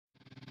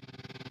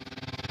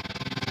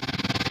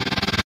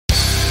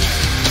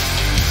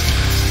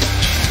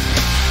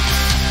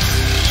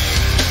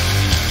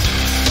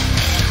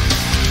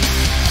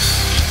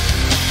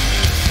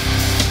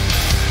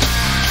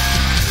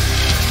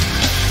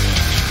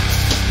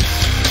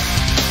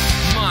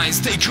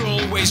mistake, you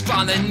always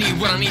find I need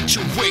what I need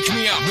to wake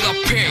me up without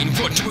pain.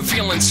 What do we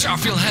feel inside?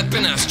 Feel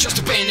happiness, just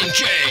a pain and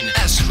gain.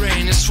 As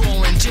rain is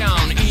rolling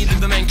down, eating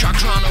the main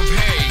crown of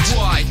hate.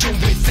 Why don't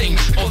we think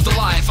of the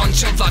life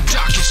until the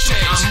darkest day?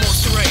 I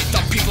moderate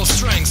the people's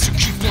strength to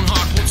keep on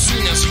hard what's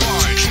seen as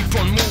hard. Keep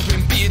on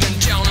moving, beating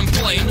down and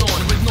playing on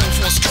with no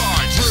false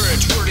cards.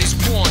 Word is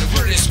born,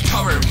 word is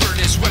power, word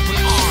is weapon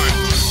arm.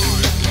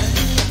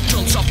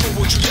 Don't suffer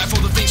what you die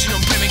for the things you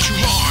don't play make you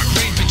harm.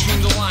 Read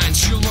between the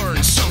lines, you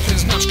learn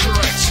something's not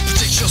correct.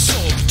 Protect your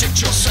soul, protect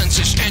your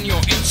senses and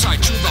your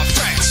insight to the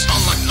facts.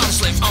 Unlike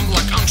unslave,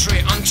 unlike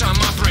untrade, untie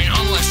my brain,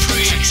 unlike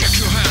free. Check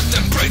your head,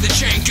 then break the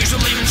chain, cause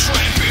you're leaving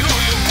train. Be who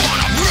you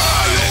wanna be.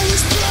 I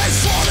always play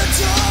for the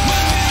time.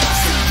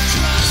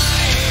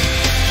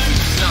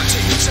 Now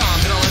take the time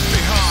that I left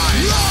behind.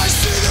 I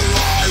see the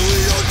light, we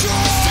don't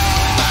die.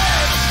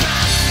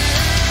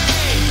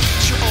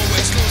 You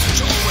always lose, but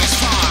you always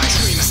find.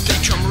 Dreams, they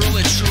come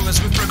really true as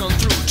we break on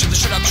through to the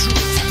shut up truth.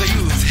 The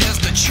youth has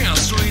the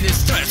chance to lead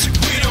its threats.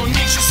 We don't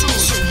need to sue.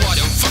 So I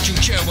don't fucking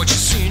care what you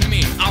see in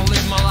me. I'll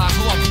live my life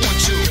how I want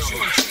to.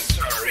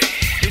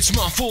 It's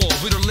my fault,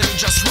 we don't live and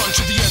just run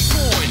to the end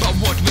point. But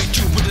what we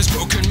do with this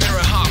broken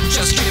mirror heart, we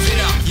just give it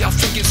up. Yeah, I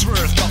think it's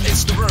worth, but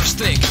it's the worst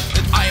thing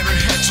that I ever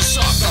had to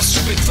solve. That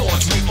stupid thought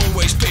we